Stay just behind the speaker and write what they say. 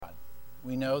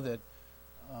We know that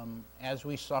as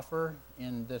we suffer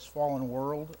in this fallen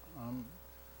world,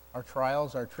 our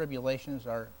trials, our tribulations,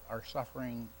 our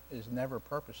suffering is never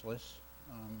purposeless.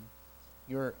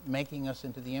 You're making us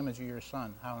into the image of your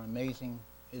Son. How amazing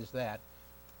is that?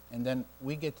 And then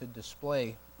we get to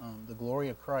display the glory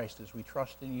of Christ as we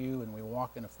trust in you and we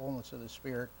walk in the fullness of the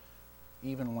Spirit,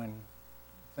 even when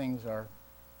things are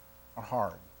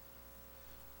hard.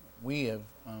 We have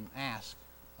asked,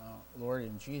 Lord,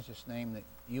 in Jesus' name, that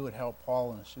you would help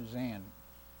Paul and Suzanne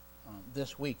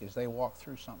this week as they walk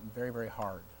through something very, very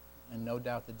hard, and no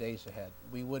doubt the days ahead.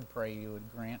 We would pray you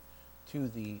would grant to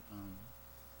the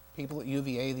people at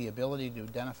UVA the ability to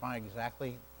identify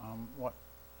exactly what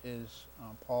is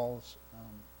Paul's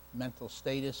mental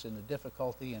status and the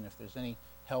difficulty, and if there's any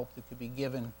help that could be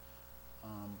given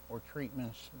or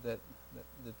treatments that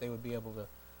they would be able to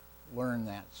learn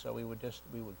that. So we would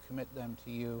commit them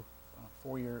to you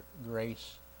for your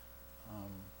grace.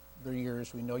 They're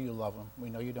yours. We know you love them. We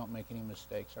know you don't make any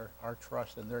mistakes. Our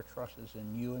trust and their trust is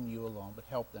in you and you alone. But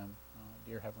help them,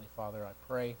 dear Heavenly Father, I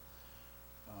pray.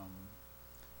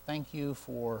 Thank you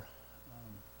for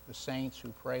the saints who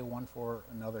pray one for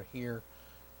another here.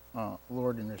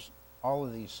 Lord, and there's all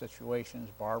of these situations,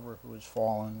 Barbara who has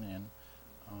fallen,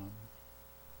 and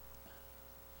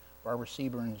Barbara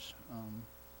Seburn's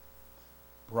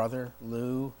brother,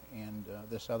 Lou, and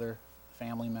this other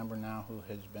family member now who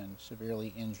has been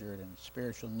severely injured, and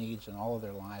spiritual needs in all of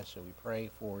their lives. So we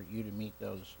pray for you to meet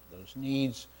those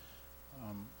needs.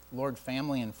 Lord,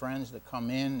 family and friends that come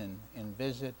in and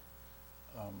visit,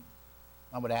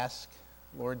 I would ask,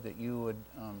 Lord, that you would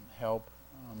help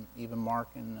even Mark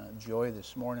and Joy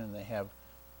this morning. They have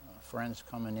friends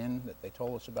coming in that they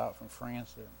told us about from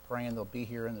France. They're praying they'll be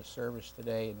here in the service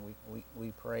today, and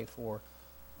we pray for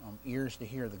ears to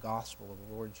hear the gospel of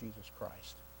the Lord Jesus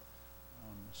Christ.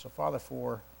 So, Father,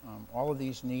 for all of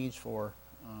these needs, for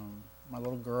my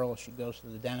little girl as she goes to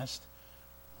the dentist,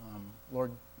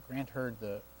 Lord, grant her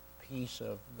the peace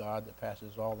of God that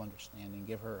passes all understanding.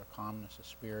 Give her a calmness of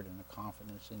spirit and a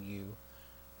confidence in you,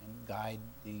 and guide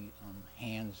the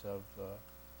hands of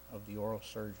the oral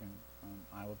surgeon.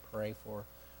 I would pray for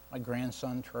my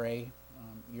grandson, Trey,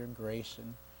 your grace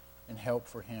and help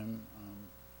for him.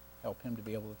 Help him to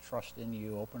be able to trust in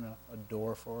you. Open a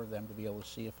door for them to be able to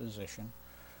see a physician.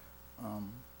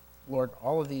 Lord,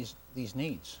 all of these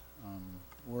needs,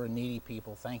 we're a needy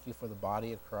people. Thank you for the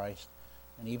body of Christ.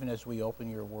 And even as we open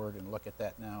your word and look at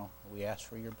that now, we ask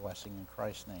for your blessing in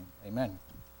Christ's name. Amen.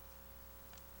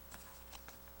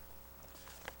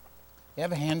 You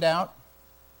have a handout?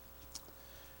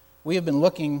 We have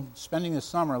been spending the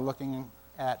summer looking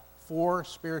at 4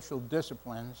 spiritual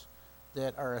disciplines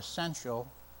that are essential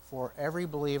for every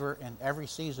believer in every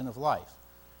season of life.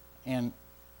 And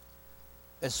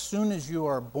as soon as you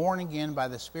are born again by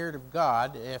the Spirit of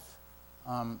God, if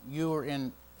you are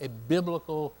in a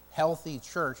biblical, healthy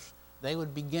church, they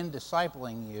would begin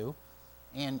discipling you,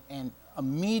 and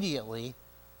immediately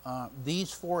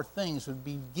these 4 things would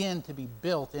begin to be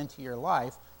built into your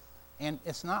life. And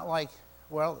it's not like,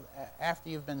 well, after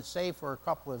you've been saved for a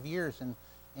couple of years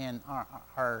and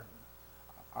are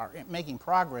making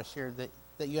progress here, that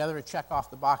you either check off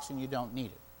the box and you don't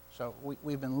need it. So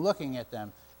we've been looking at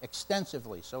them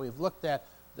extensively. So we've looked at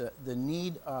the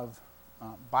need of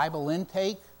Bible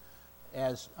intake,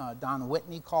 as Don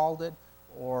Whitney called it,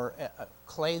 or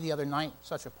Clay the other night,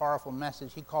 such a powerful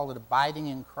message. He called it abiding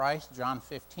in Christ, John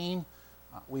 15.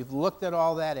 We've looked at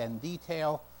all that in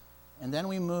detail, and then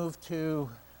we move to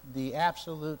the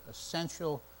absolute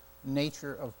essential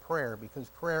nature of prayer, because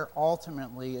prayer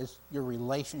ultimately is your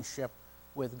relationship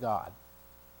with God.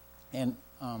 And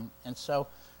so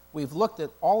we've looked at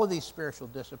all of these spiritual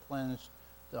disciplines.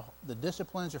 The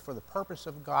disciplines are for the purpose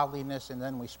of godliness, and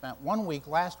then we spent 1 week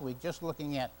last week just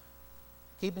looking at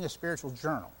keeping a spiritual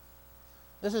journal.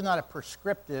 This is not a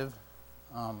prescriptive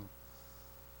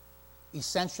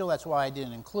essential, that's why I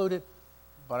didn't include it,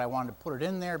 but I wanted to put it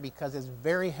in there because it's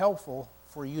very helpful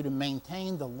for you to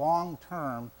maintain the long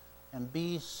term and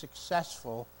be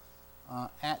successful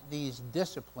at these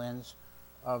disciplines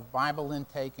of Bible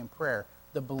intake and prayer.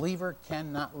 The believer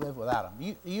cannot live without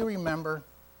them. You remember,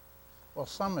 well,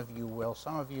 some of you will.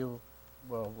 Some of you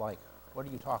will like, what are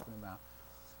you talking about?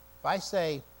 If I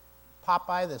say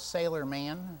Popeye the Sailor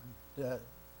Man, does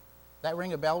that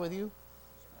ring a bell with you?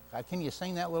 Can you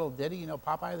sing that little ditty,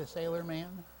 Popeye the Sailor Man?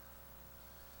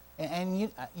 And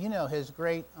you know his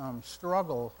great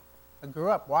struggle. I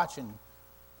grew up watching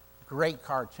great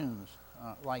cartoons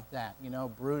like that.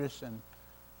 Brutus, and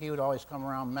he would always come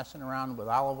around messing around with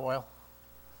olive oil.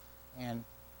 And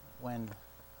when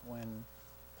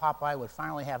Popeye would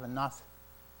finally have enough,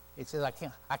 He'd say,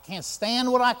 I can't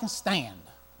stand what I can stand.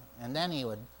 And then he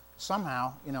would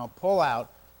somehow, pull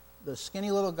out the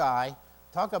skinny little guy.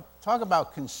 Talk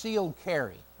about concealed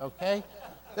carry, okay?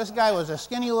 This guy was a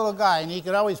skinny little guy, and he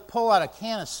could always pull out a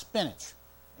can of spinach.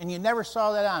 And you never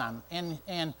saw that on him.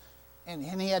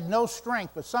 And he had no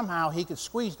strength, but somehow he could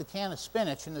squeeze the can of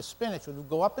spinach, and the spinach would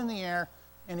go up in the air,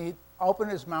 and he'd open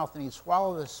his mouth, and he'd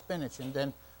swallow the spinach, and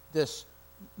then this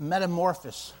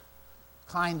metamorphosis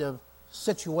kind of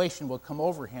situation would come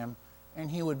over him,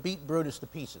 and he would beat Brutus to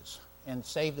pieces and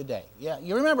save the day. Yeah,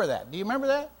 you remember that. Do you remember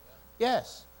that?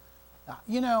 Yes.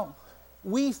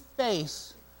 We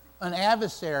face an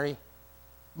adversary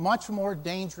much more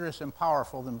dangerous and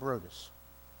powerful than Brutus.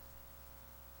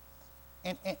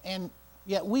 And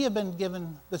yet we have been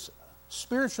given this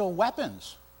spiritual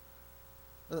weapons.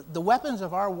 The weapons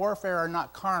of our warfare are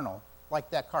not carnal, like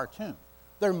that cartoon.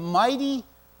 They're mighty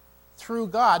through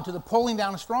God to the pulling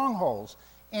down of strongholds.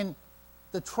 And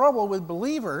the trouble with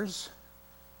believers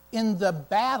in the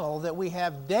battle that we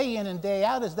have day in and day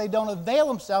out is they don't avail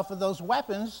themselves of those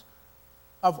weapons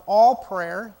of all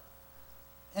prayer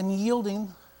and yielding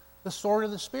the sword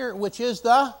of the Spirit, which is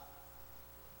the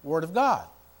Word of God.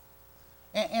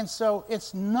 And so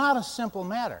it's not a simple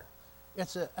matter.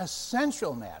 It's an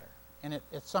essential matter. And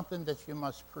it's something that you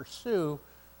must pursue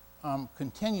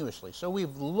continuously. So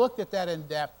we've looked at that in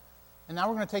depth. And now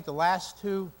we're going to take the last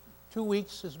two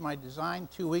weeks is my design,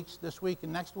 2 weeks this week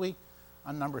and next week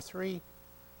on number 3.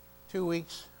 2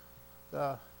 weeks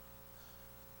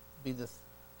be the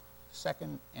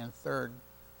second and third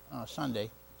Sunday.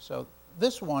 So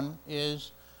this one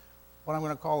is what I'm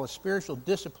going to call a spiritual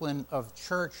discipline of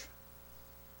church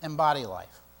and body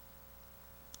life.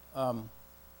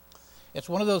 It's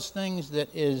one of those things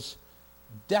that is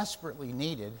desperately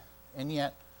needed and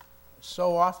yet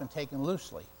so often taken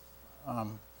loosely.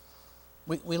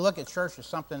 We look at church as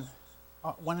something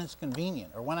when it's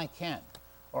convenient or when I can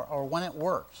or when it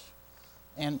works.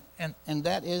 And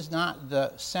that is not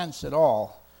the sense at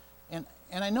all.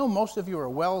 And I know most of you are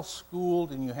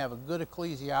well-schooled and you have a good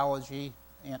ecclesiology,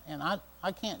 and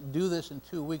I can't do this in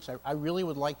 2 weeks. I really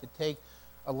would like to take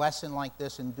a lesson like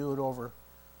this and do it over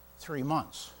 3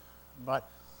 months. But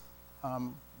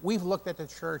we've looked at the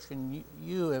church, and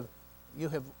you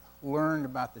have learned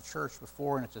about the church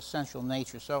before and its essential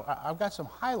nature. So I've got some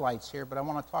highlights here, but I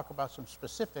want to talk about some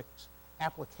specific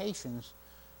applications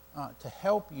to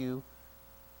help you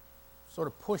sort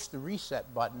of push the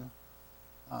reset button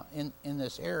in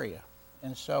this area.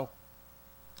 And so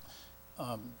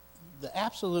the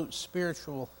absolute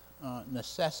spiritual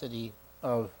necessity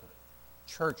of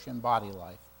church and body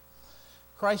life.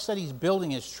 Christ said he's building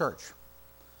his church.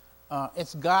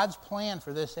 It's God's plan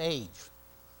for this age.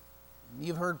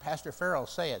 You've heard Pastor Farrell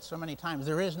say it so many times.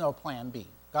 There is no plan B.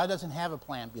 God doesn't have a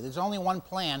plan B. There's only one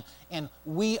plan, and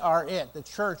we are it, the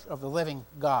church of the living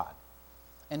God.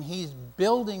 And he's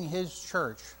building his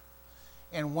church.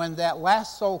 And when that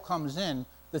last soul comes in,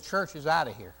 the church is out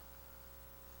of here.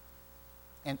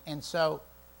 And so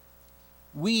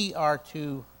we are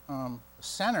to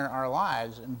center our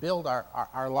lives and build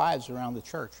our lives around the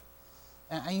church.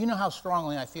 And you know how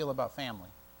strongly I feel about family.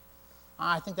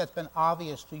 I think that's been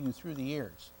obvious to you through the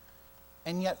years.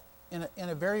 And yet, in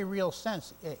a very real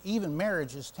sense, even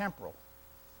marriage is temporal.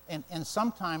 And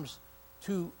sometimes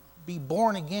to be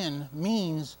born again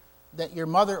means that your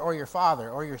mother or your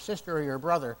father or your sister or your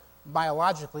brother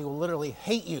biologically will literally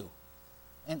hate you.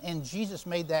 And Jesus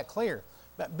made that clear.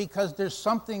 But because there's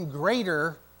something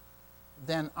greater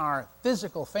than our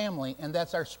physical family, and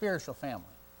that's our spiritual family.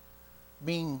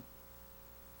 Being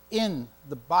in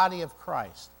the body of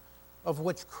Christ, of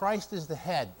which Christ is the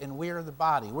head, and we are the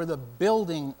body. We're the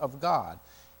building of God.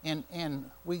 And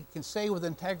we can say with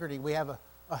integrity, we have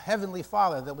a heavenly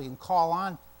Father that we can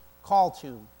call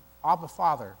to, Abba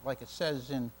Father, like it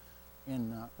says in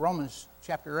Romans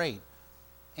chapter 8.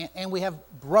 And we have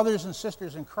brothers and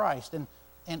sisters in Christ,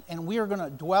 and we are going to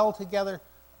dwell together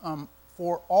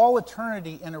for all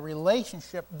eternity in a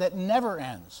relationship that never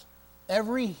ends.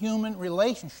 Every human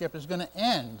relationship is going to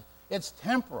end. It's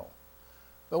temporal.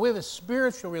 But we have a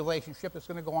spiritual relationship that's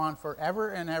going to go on forever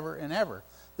and ever and ever.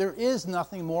 There is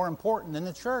nothing more important than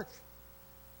the church.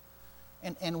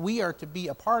 And we are to be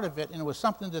a part of it, and it was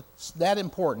something that's that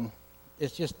important.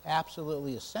 It's just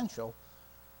absolutely essential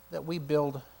that we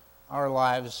build our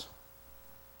lives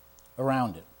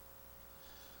around it.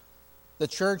 The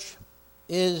church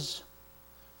is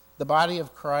the body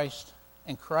of Christ,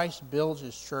 and Christ builds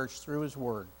his church through his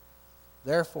word.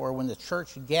 Therefore, when the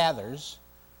church gathers,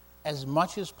 as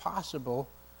much as possible,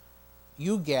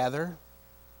 you gather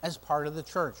as part of the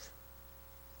church.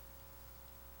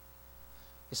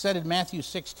 It said in Matthew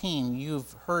 16, you've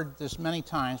heard this many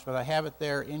times, but I have it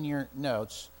there in your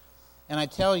notes. And I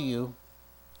tell you,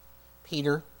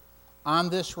 Peter, on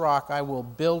this rock I will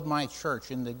build my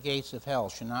church, and the gates of hell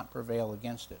shall not prevail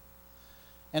against it.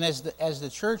 And as the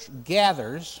church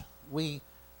gathers, we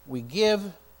give,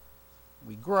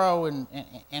 we grow,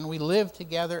 and we live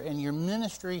together, and your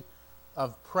ministry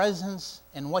of presence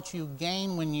and what you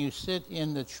gain when you sit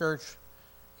in the church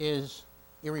is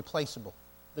irreplaceable.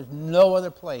 There's no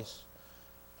other place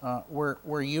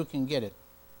where you can get it.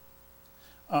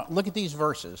 Look at these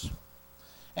verses,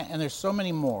 and there's so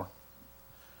many more.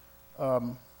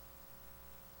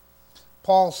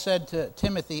 Paul said to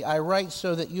Timothy, I write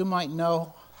so that you might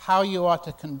know how you ought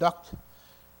to conduct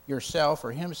yourself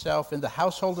or himself in the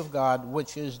household of God,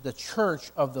 which is the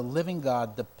church of the living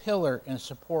God, the pillar and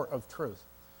support of truth.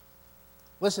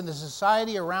 Listen, the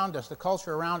society around us, the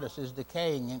culture around us is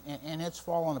decaying, and it's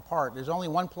falling apart. There's only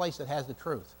one place that has the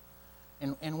truth.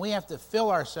 And we have to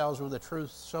fill ourselves with the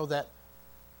truth so that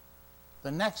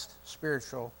the next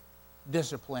spiritual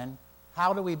discipline,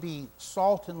 how do we be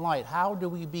salt and light? How do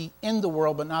we be in the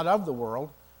world but not of the world?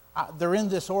 They're in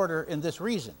this order in this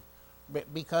reason.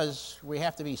 Because we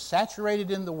have to be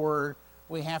saturated in the Word,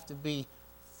 we have to be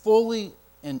fully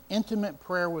in intimate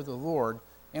prayer with the Lord,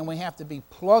 and we have to be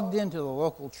plugged into the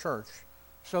local church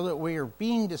so that we are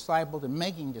being discipled and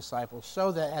making disciples,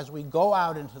 so that as we go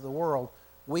out into the world,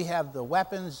 we have the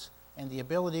weapons and the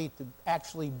ability to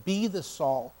actually be the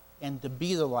salt and to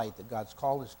be the light that God's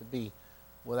called us to be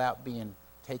without being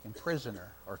taken prisoner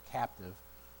or captive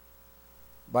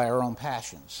by our own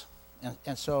passions.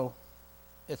 And so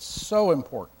it's so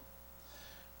important.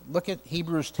 Look at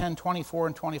Hebrews 10:24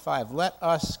 and 25. Let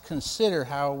us consider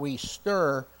how we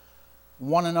stir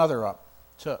one another up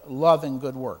to love and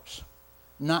good works,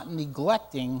 not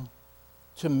neglecting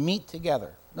to meet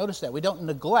together. Notice that. We don't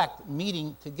neglect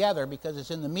meeting together, because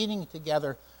it's in the meeting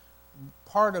together.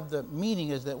 Part of the meeting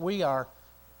is that we are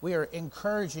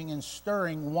encouraging and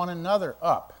stirring one another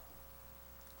up.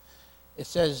 It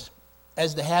says,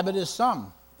 as the habit is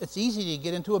some. It's easy to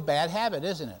get into a bad habit,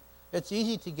 isn't it? It's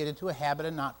easy to get into a habit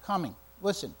of not coming.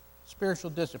 Listen, spiritual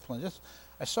discipline.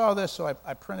 I saw this, so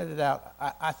I printed it out.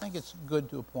 I think it's good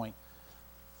to a point.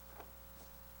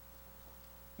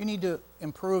 You need to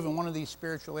improve in one of these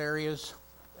spiritual areas.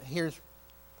 Here's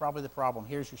probably the problem.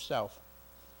 Here's yourself.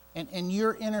 And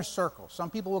your inner circle.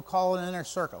 Some people will call it an inner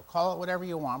circle. Call it whatever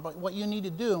you want. But what you need to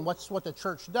do, and what the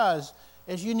church does,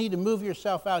 is you need to move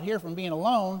yourself out here from being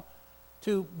alone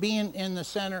to being in the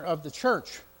center of the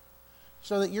church,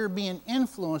 so that you're being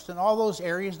influenced in all those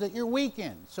areas that you're weak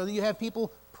in, so that you have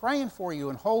people praying for you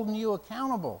and holding you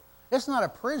accountable. It's not a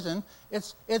prison.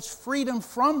 It's freedom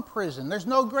from prison. There's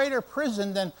no greater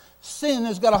prison than sin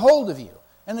has got a hold of you.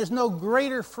 And there's no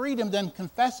greater freedom than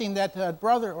confessing that to a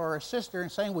brother or a sister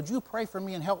and saying, would you pray for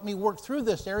me and help me work through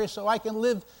this area so I can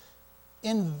live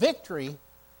in victory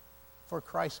for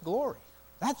Christ's glory.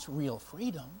 That's real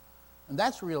freedom. And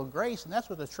that's real grace, and that's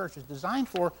what the church is designed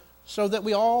for, so that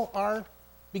we all are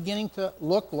beginning to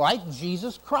look like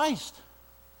Jesus Christ.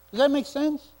 Does that make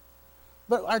sense?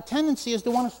 But our tendency is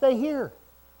to want to stay here.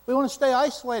 We want to stay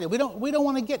isolated. We don't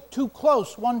want to get too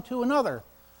close one to another.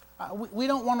 We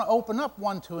don't want to open up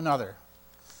one to another.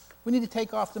 We need to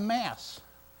take off the masks.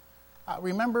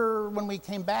 Remember when we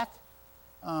came back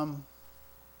from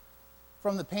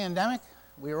the pandemic?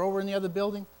 We were over in the other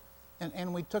building,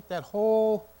 and we took that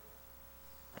whole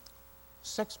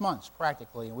 6 months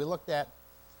practically, and we looked at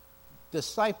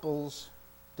disciples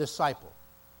disciple.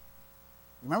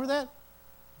 Remember that?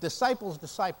 Disciples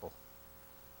disciple.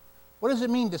 What does it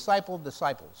mean, disciple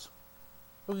disciples?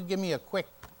 Who could give me a quick,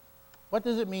 what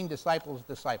does it mean, disciples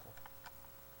disciple?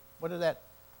 What did that,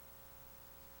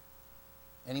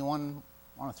 anyone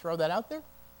want to throw that out there?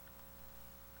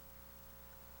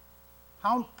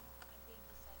 How?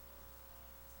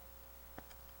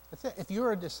 That's it. If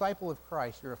you're a disciple of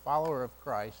Christ, you're a follower of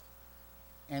Christ,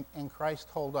 and Christ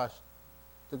told us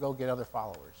to go get other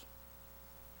followers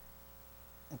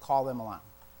and call them along.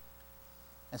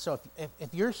 And so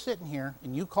if you're sitting here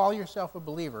and you call yourself a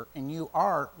believer and you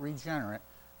are regenerate,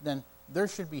 then there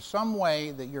should be some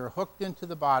way that you're hooked into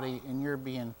the body and you're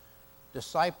being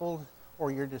discipled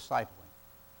or you're discipling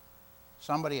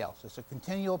somebody else. It's a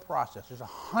continual process. There's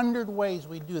 100 ways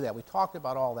we do that. We talked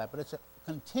about all that, but it's a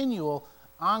continual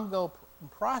ongoing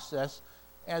process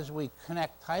as we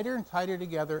connect tighter and tighter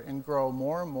together and grow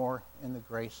more and more in the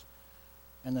grace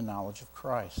and the knowledge of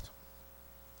Christ.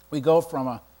 We go from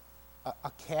a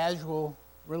casual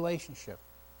relationship.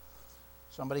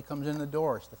 Somebody comes in the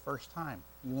door, it's the first time.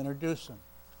 You introduce them.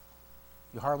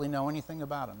 You hardly know anything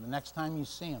about them. The next time you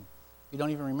see them, You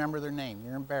don't even remember their name.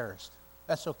 You're embarrassed.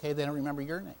 That's okay. They don't remember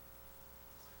your name.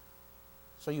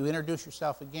 So you introduce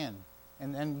yourself again,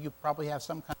 and then you probably have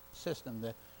some kind of system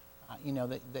that,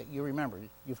 that you remember.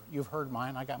 You've heard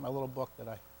mine. I got my little book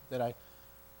that I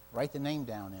write the name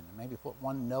down in, and maybe put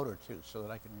one note or two so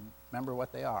that I can remember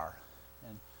what they are,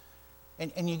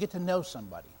 and you get to know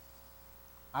somebody.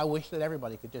 I wish that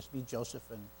everybody could just be Joseph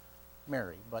and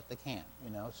Mary, but they can't.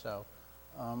 So.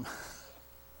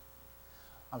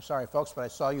 I'm sorry, folks, but I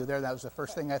saw you there. That was the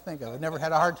first thing I think of. I've never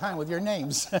had a hard time with your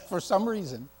names for some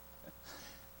reason.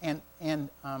 And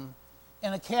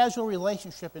a casual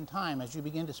relationship in time, as you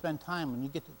begin to spend time and you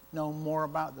get to know more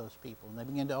about those people, and they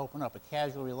begin to open up, a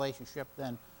casual relationship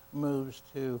then moves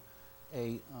to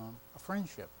a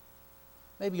friendship.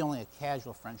 Maybe only a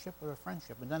casual friendship, but a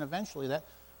friendship. And then eventually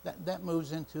that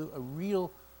moves into a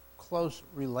real close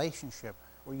relationship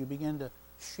where you begin to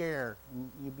share and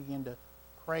you begin to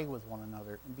pray with one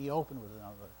another and be open with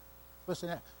another.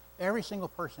 Listen, every single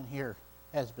person here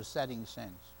has besetting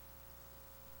sins.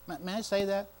 May I say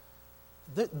that?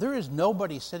 There is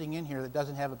nobody sitting in here that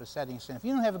doesn't have a besetting sin. If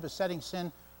you don't have a besetting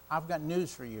sin, I've got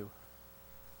news for you.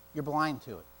 You're blind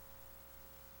to it.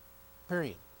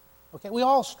 Period. Okay? We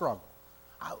all struggle.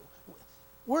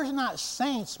 We're not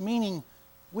saints, meaning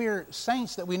we're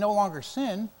saints that we no longer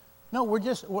sin. No,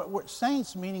 we're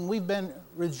saints, meaning we've been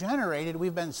regenerated,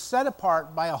 we've been set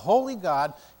apart by a holy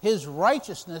God. His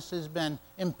righteousness has been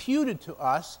imputed to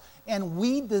us, and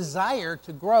we desire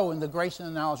to grow in the grace and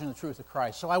the knowledge and the truth of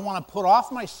Christ. So I want to put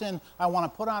off my sin, I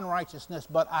want to put on righteousness,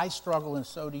 but I struggle, and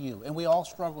so do you. And we all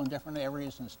struggle in different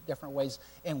areas and different ways,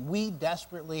 and we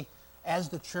desperately, as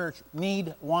the church,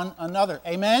 need one another.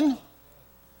 Amen?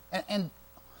 And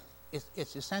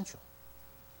it's essential.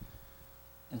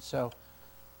 And so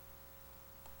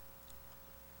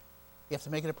you have to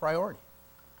make it a priority.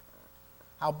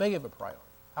 How big of a priority?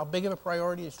 How big of a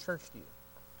priority is church to you?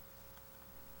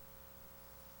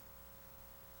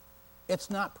 It's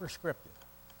not prescriptive.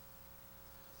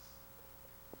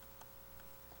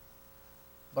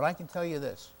 But I can tell you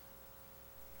this.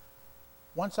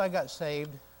 Once I got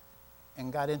saved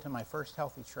and got into my first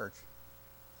healthy church,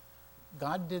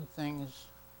 God did things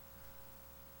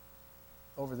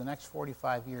over the next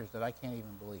 45 years that I can't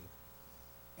even believe.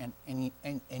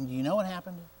 And you know what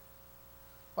happened?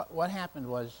 What happened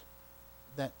was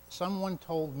that someone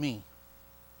told me,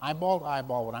 eyeball to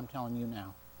eyeball, what I'm telling you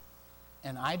now,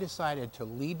 and I decided to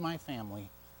lead my family,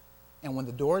 and when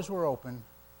the doors were open,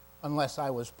 unless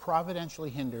I was providentially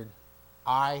hindered,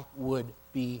 I would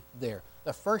be there.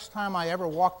 The first time I ever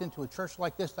walked into a church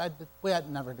like this, we had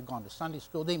never gone to Sunday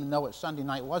school, didn't even know what Sunday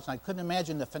night was, and I couldn't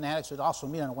imagine the fanatics would also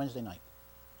meet on a Wednesday night.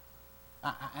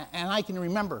 And I can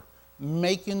remember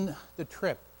making the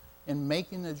trip and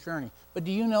making the journey. But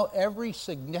do you know every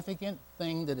significant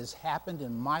thing that has happened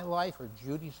in my life or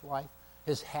Judy's life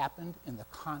has happened in the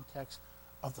context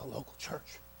of the local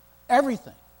church?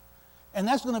 Everything. And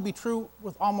that's going to be true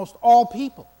with almost all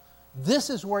people.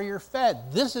 This is where you're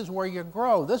fed. This is where you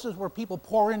grow. This is where people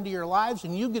pour into your lives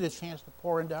and you get a chance to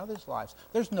pour into others' lives.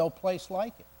 There's no place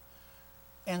like it.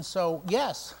 And so,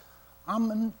 yes,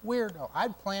 I'm a weirdo.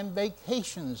 I'd plan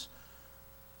vacations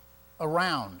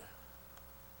around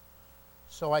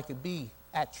so I could be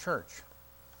at church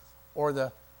or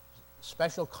the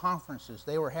special conferences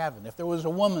they were having. If there was a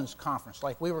women's conference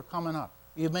like we were coming up,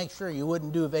 you'd make sure you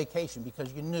wouldn't do a vacation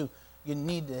because you knew you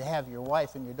need to have your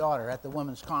wife and your daughter at the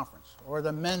women's conference or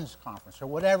the men's conference or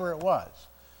whatever it was.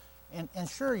 And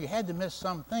sure, you had to miss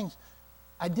some things.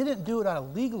 I didn't do it out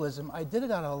of legalism. I did it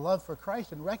out of love for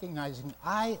Christ and recognizing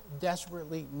I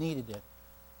desperately needed it.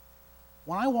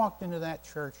 When I walked into that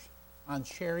church on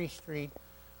Cherry Street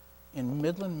in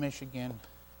Midland, Michigan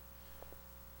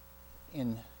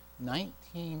in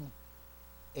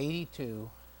 1982,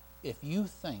 if you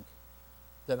think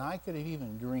that I could have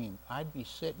even dreamed I'd be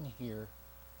sitting here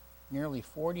nearly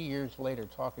 40 years later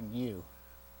talking to you,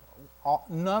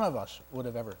 none of us would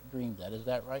have ever dreamed that. Is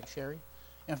that right, Sherry?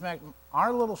 In fact,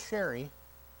 our little Sherry,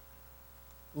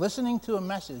 listening to a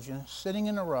message and sitting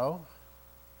in a row,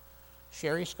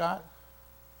 Sherry Scott,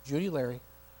 Judy Larry,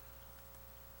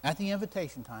 at the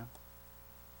invitation time,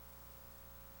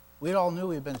 we all knew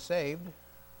we'd been saved.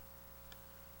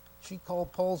 She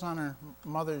pulls on her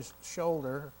mother's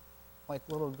shoulder like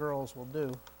little girls will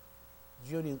do.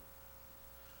 Judy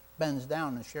bends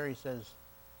down and Sherry says,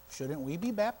 "Shouldn't we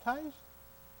be baptized?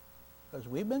 Because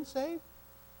we've been saved?"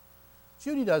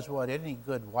 Judy does what any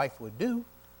good wife would do,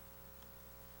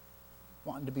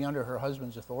 wanting to be under her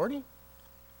husband's authority.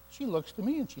 She looks to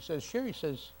me and she says, Sherry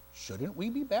says, "Shouldn't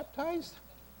we be baptized?"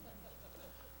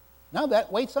 Now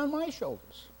that weight's on my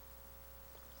shoulders.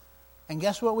 And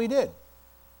guess what we did?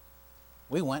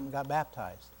 We went and got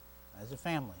baptized as a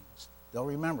family. Still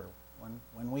remember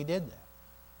when we did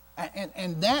that.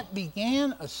 And that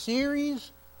began a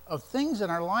series of things in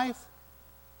our life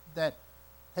that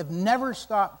have never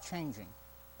stopped changing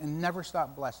and never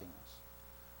stopped blessing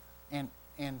us.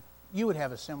 And you would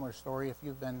have a similar story if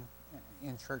you've been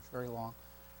in church very long.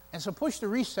 And so push the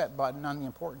reset button on the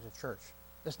importance of church.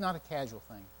 It's not a casual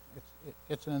thing.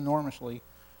 It's an enormously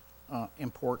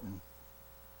important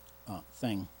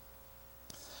thing.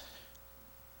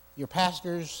 Your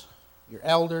pastors, your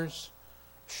elders,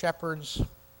 shepherds,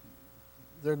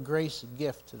 they're grace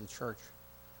gift to the church.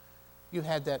 You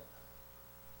had that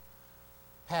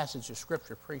passage of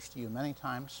Scripture preached to you many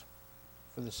times.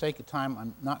 For the sake of time,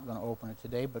 I'm not going to open it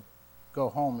today, but go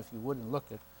home, if you would, and look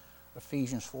at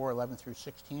Ephesians 4:11 through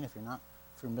 16, if you're not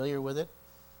familiar with it.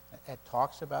 It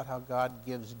talks about how God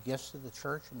gives gifts to the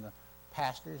church, and the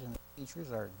pastors and the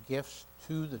teachers are gifts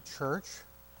to the church.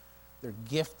 They're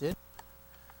gifted.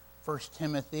 1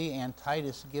 Timothy and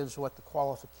Titus gives what the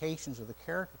qualifications of the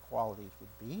character qualities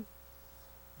would be,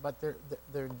 but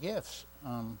they're gifts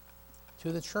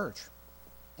to the church.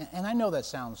 And I know that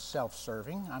sounds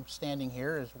self-serving. I'm standing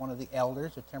here as one of the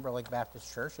elders at Timberlake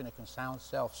Baptist Church, and it can sound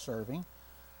self-serving,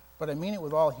 but I mean it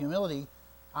with all humility.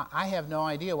 I have no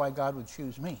idea why God would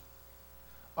choose me,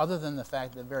 other than the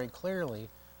fact that very clearly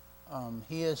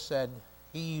He has said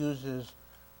He uses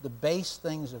the base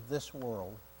things of this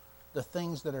world, the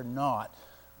things that are not,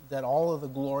 that all of the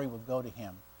glory would go to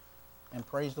Him. And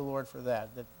praise the Lord for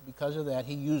that. That because of that,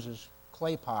 He uses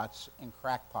clay pots and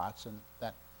crack pots, and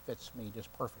that fits me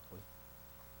just perfectly.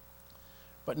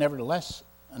 But nevertheless,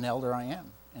 an elder I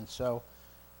am. And so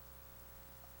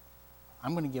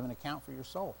I'm going to give an account for your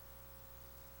soul.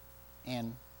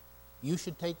 And you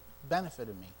should take benefit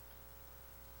of me.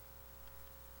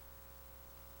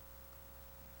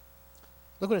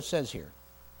 Look what it says here.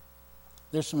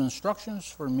 There's some instructions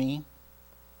for me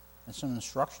and some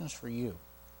instructions for you.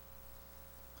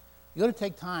 You ought to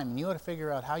take time and you ought to figure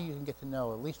out how you can get to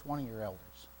know at least one of your elders,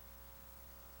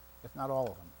 if not all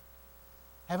of them.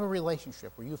 Have a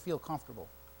relationship where you feel comfortable,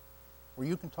 where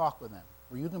you can talk with them,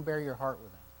 where you can bear your heart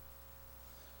with them.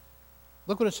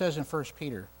 Look what it says in 1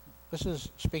 Peter. This is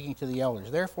speaking to the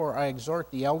elders. Therefore, I exhort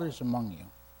the elders among you,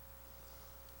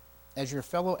 as your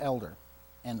fellow elder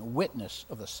and witness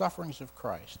of the sufferings of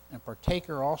Christ, and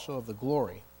partaker also of the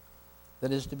glory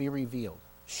that is to be revealed.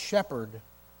 Shepherd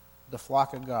the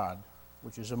flock of God,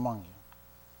 which is among you.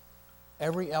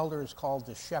 Every elder is called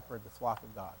to shepherd the flock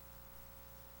of God.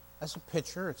 That's a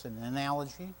picture. It's an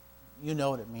analogy. You know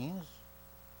what it means.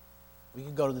 We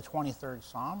could go to the 23rd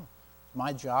Psalm. It's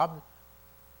my job,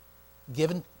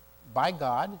 given by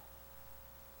God,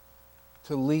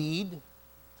 to lead,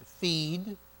 to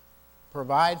feed,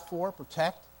 provide for,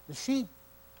 protect the sheep.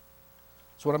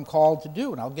 It's what I'm called to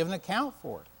do, and I'll give an account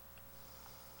for it.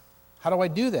 How do I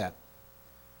do that?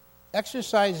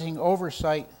 Exercising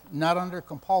oversight, not under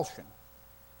compulsion.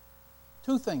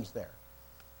 Two things there.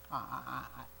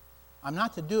 I'm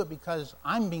not to do it because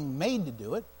I'm being made to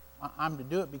do it. I'm to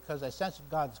do it because I sense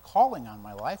God's calling on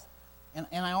my life. And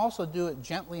I also do it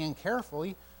gently and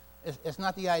carefully. It's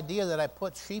not the idea that I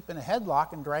put sheep in a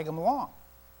headlock and drag them along.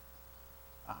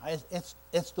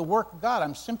 It's the work of God.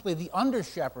 I'm simply the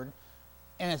under-shepherd,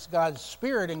 and it's God's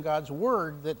Spirit and God's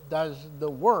Word that does the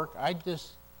work. I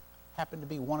just happen to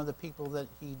be one of the people that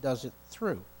He does it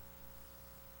through.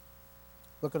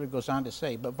 Look what it goes on to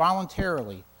say. But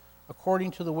voluntarily,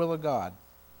 according to the will of God,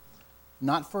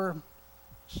 not for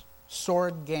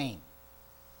sordid gain.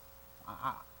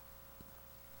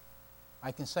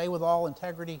 I can say with all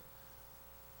integrity,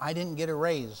 I didn't get a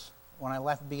raise when I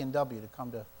left B&W to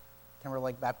come to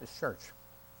Timberlake Baptist Church.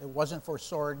 It wasn't for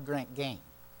sordid gain.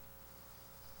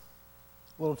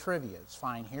 A little trivia. It's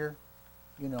fine here.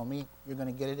 You know me. You're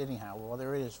going to get it anyhow.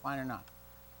 Whether it is fine or not.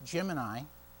 Jim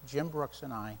Brooks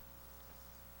and I,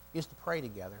 used to pray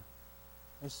together.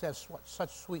 We used to have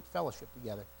such sweet fellowship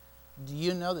together. Do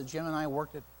you know that Jim and I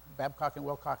worked at Babcock and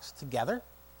Wilcox together?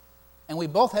 And we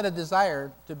both had a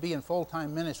desire to be in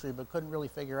full-time ministry, but couldn't really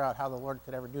figure out how the Lord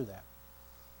could ever do that.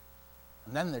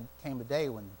 And then there came a day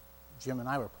when Jim and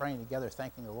I were praying together,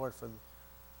 thanking the Lord for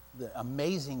the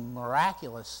amazing,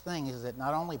 miraculous things that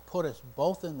not only put us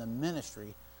both in the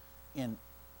ministry in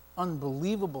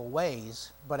unbelievable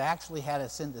ways, but actually had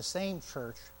us in the same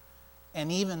church,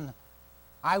 and even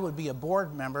I would be a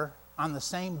board member on the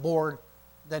same board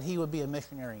that he would be a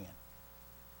missionary in.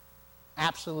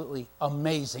 Absolutely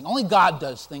amazing. Only God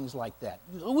does things like that.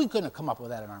 We couldn't have come up with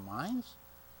that in our minds.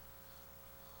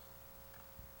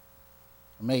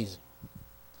 Amazing.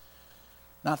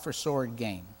 Not for sordid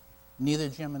gain. Neither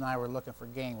Jim and I were looking for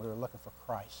gain. We were looking for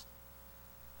Christ.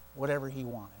 whatever he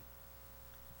wanted.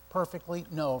 Perfectly?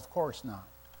 No, of course not.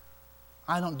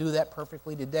 I don't do that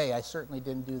perfectly today. I certainly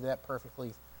didn't do that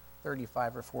perfectly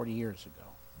 35 or 40 years ago.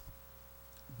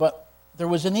 But there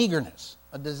was an eagerness,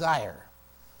 a desire.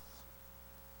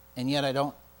 And yet I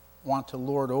don't want to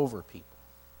lord over people,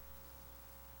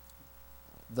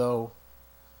 though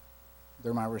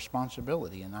they're my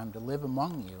responsibility, and I'm to live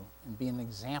among you and be an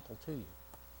example to you.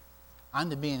 I'm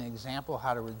to be an example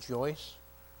how to rejoice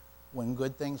when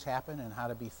good things happen and how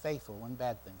to be faithful when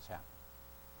bad things happen.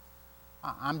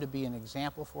 I'm to be an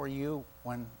example for you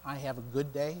when I have a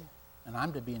good day, and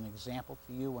I'm to be an example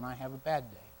to you when I have a bad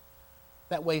day.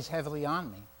 That weighs heavily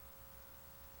on me.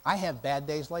 I have bad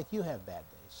days like you have bad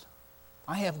days.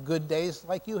 I have good days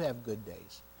like you have good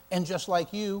days. And just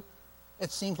like you,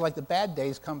 it seems like the bad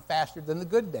days come faster than the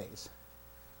good days.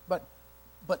 But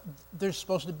there's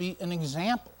supposed to be an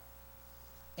example.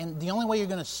 And the only way you're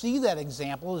going to see that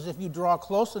example is if you draw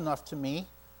close enough to me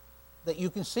that you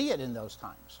can see it in those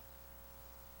times.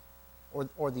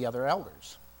 Or the other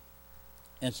elders.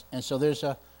 And so there's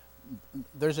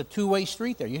a two-way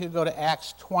street there. You could go to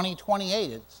Acts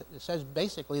 20:28. It says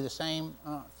basically the same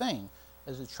thing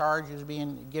as the charge is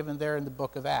being given there in the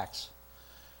book of Acts.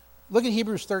 Look at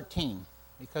Hebrews 13,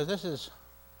 because this is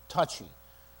touchy.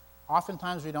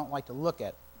 Oftentimes we don't like to look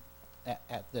at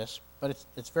this, but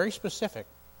it's very specific.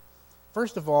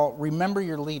 First of all, remember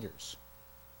your leaders.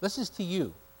 This is to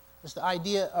you. It's the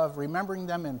idea of remembering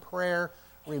them in prayer,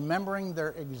 remembering their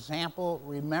example,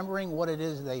 remembering what it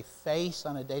is they face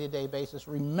on a day-to-day basis.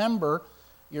 Remember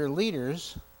your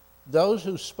leaders, those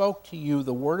who spoke to you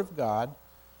the Word of God.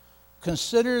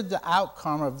 Consider the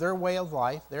outcome of their way of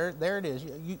life. There it is.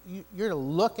 You're to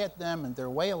look at them and their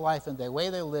way of life and the way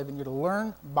they live, and you're to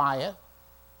learn by it.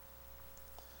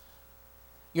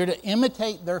 You're to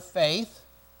imitate their faith.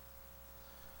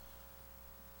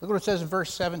 Look what it says in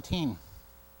verse 17.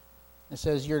 It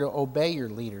says you're to obey your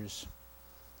leaders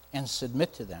and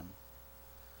submit to them,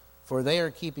 for they are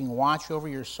keeping watch over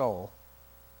your soul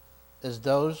as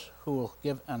those who will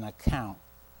give an account.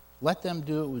 Let them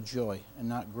do it with joy and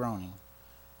not groaning,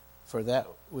 for that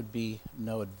would be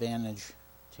no advantage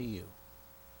to you.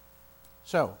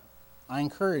 So, I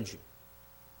encourage you.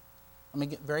 Let me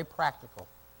get very practical.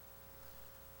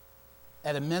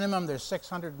 At a minimum, there's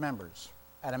 600 members.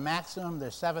 At a maximum,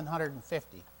 there's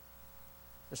 750.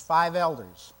 There's 5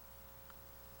 elders.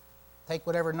 Take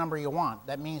whatever number you want.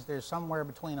 That means there's somewhere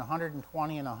between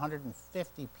 120 and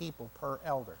 150 people per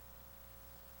elder.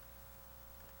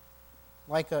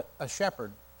 Like a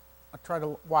shepherd, I try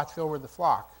to watch over the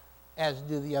flock, as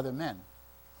do the other men.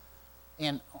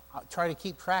 And I try to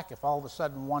keep track if all of a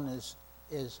sudden one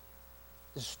is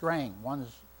straying,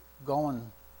 one's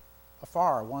going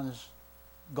afar, one's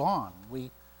gone.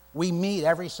 We meet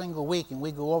every single week and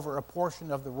we go over a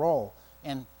portion of the role.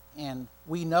 And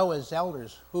we know as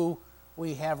elders who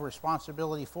we have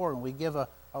responsibility for, and we give a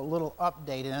little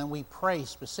update, and then we pray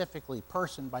specifically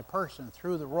person by person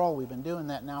through the role. We've been doing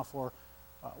that now for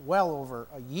well over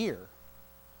a year,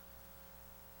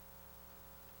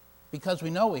 because we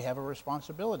know we have a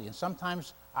responsibility. And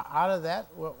sometimes out of that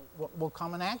will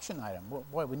come an action item.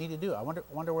 Boy, we need to do it. I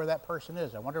wonder where that person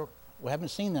is. We haven't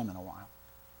seen them in a while.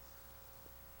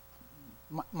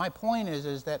 My point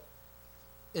is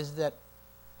that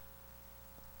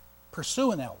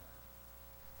pursue an elder.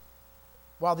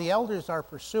 While the elders are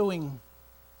pursuing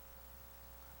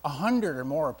 100 or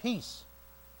more apiece,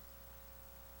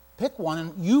 pick one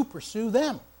and you pursue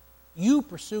them. You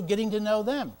pursue getting to know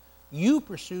them. You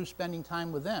pursue spending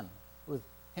time with them, with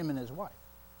him and his wife.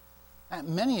 And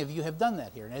many of you have done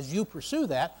that here. And as you pursue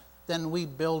that, then we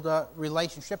build a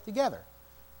relationship together.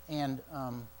 And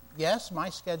yes,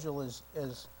 my schedule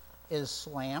is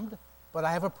slammed, but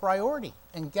I have a priority.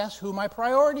 And guess who my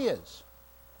priority is?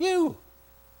 You.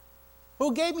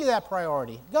 Who gave me that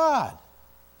priority? God.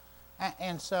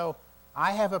 And so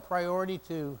I have a priority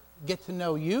to get to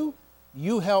know you.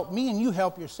 You help me and you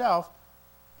help yourself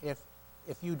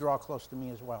if you draw close to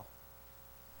me as well.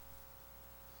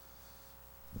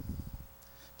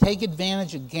 Take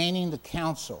advantage of gaining the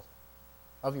counsel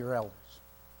of your elders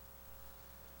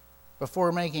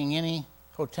before making any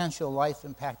potential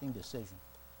life-impacting decision.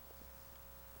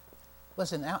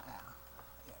 Listen,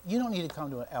 you don't need to come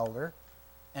to an elder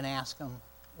and ask them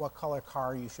what color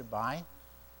car you should buy.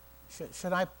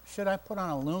 Should I put on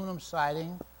aluminum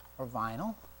siding or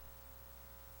vinyl?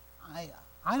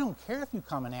 I don't care if you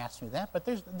come and ask me that, but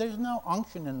there's no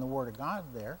unction in the Word of God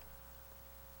there.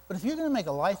 But if you're going to make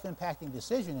a life-impacting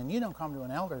decision and you don't come to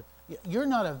an elder, you're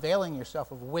not availing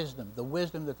yourself of wisdom, the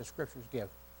wisdom that the Scriptures give.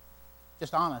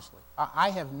 just honestly.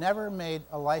 I have never made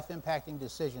a life-impacting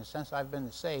decision since I've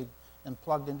been saved and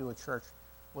plugged into a church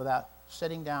without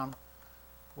sitting down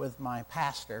with my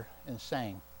pastor and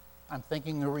saying, I'm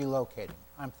thinking of relocating.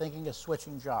 I'm thinking of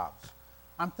switching jobs.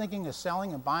 I'm thinking of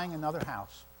selling and buying another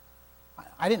house.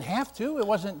 I didn't have to. It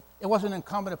wasn't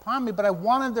incumbent upon me, but I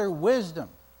wanted their wisdom.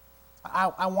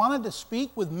 I wanted to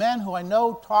speak with men who I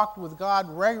know talked with God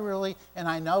regularly and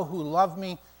I know who love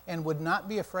me and would not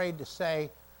be afraid to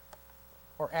say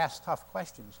or ask tough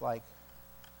questions like,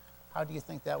 how do you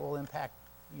think that will impact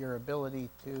your ability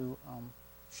to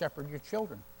shepherd your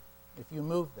children if you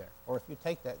move there, or if you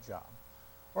take that job,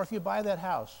 or if you buy that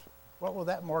house? What will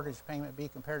that mortgage payment be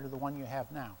compared to the one you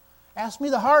have now? Ask me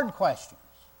the hard questions.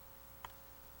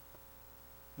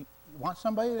 You want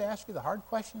somebody to ask you the hard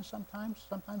questions sometimes?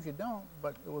 Sometimes you don't,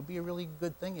 but it would be a really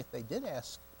good thing if they did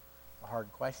ask a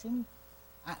hard question.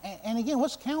 And again,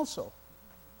 what's counsel?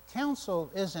 Counsel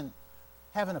isn't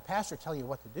having a pastor tell you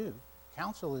what to do.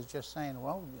 Counsel is just saying,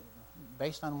 well,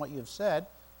 based on what you've said,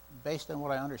 based on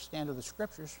what I understand of the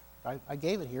Scriptures, I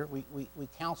gave it here, we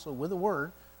counsel with the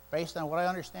Word, based on what I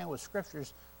understand with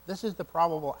Scriptures, this is the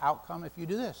probable outcome if you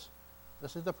do this.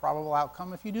 This is the probable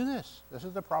outcome if you do this. This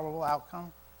is the probable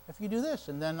outcome if you do this.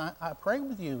 And then I pray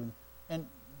with you, and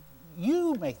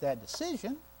you make that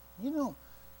decision. You don't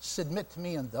submit to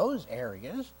me in those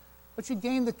areas, but you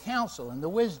gain the counsel and the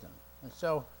wisdom. And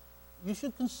so you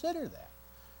should consider that.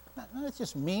 Not it's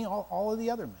just me, all of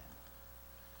the other men.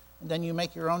 And then you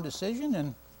make your own decision,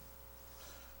 and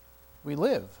we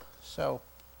live. So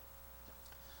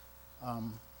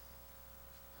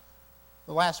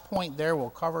the last point there we'll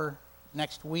cover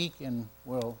next week, and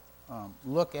we'll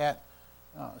look at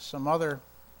some other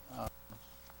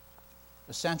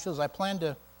essentials. I plan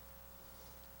to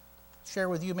share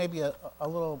with you maybe a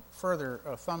little further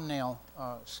thumbnail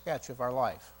sketch of our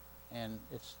life and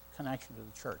its connection to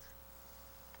the church.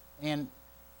 And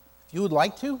if you would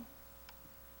like to,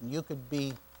 you could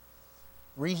be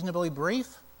reasonably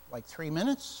brief, like 3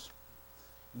 minutes.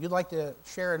 You'd like to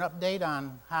share an update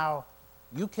on how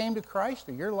you came to Christ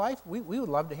or your life, we would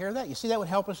love to hear that. You see, that would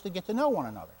help us to get to know one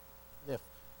another.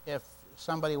 If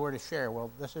somebody were to share,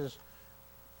 well, this is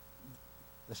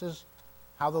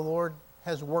how the Lord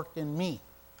has worked in me,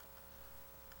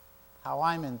 how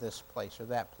I'm in this place or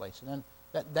that place. And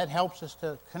then that helps us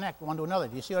to connect one to another.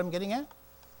 Do you see what I'm getting at?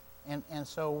 And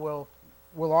so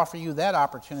we'll offer you that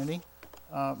opportunity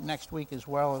next week as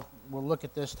well. We'll look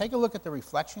at this. Take a look at the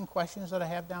reflection questions that I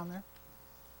have down there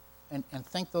and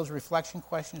think those reflection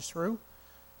questions through.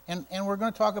 And we're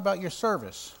going to talk about your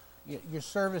service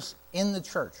in the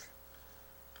church.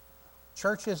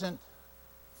 Church isn't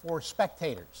for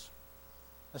spectators.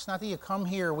 It's not that you come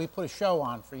here, we put a show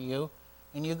on for you,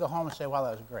 and you go home and say, wow,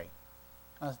 that was great.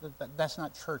 That's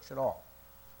not church at all.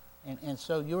 And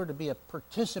so you're to be a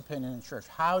participant in the church.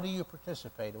 How do you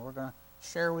participate? And we're going to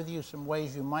share with you some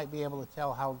ways you might be able to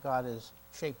tell how God has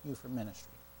shaped you for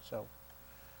ministry. So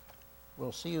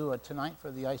we'll see you tonight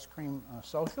for the ice cream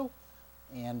social,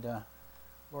 and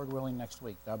Lord willing, next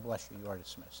week. God bless you. You are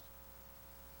dismissed.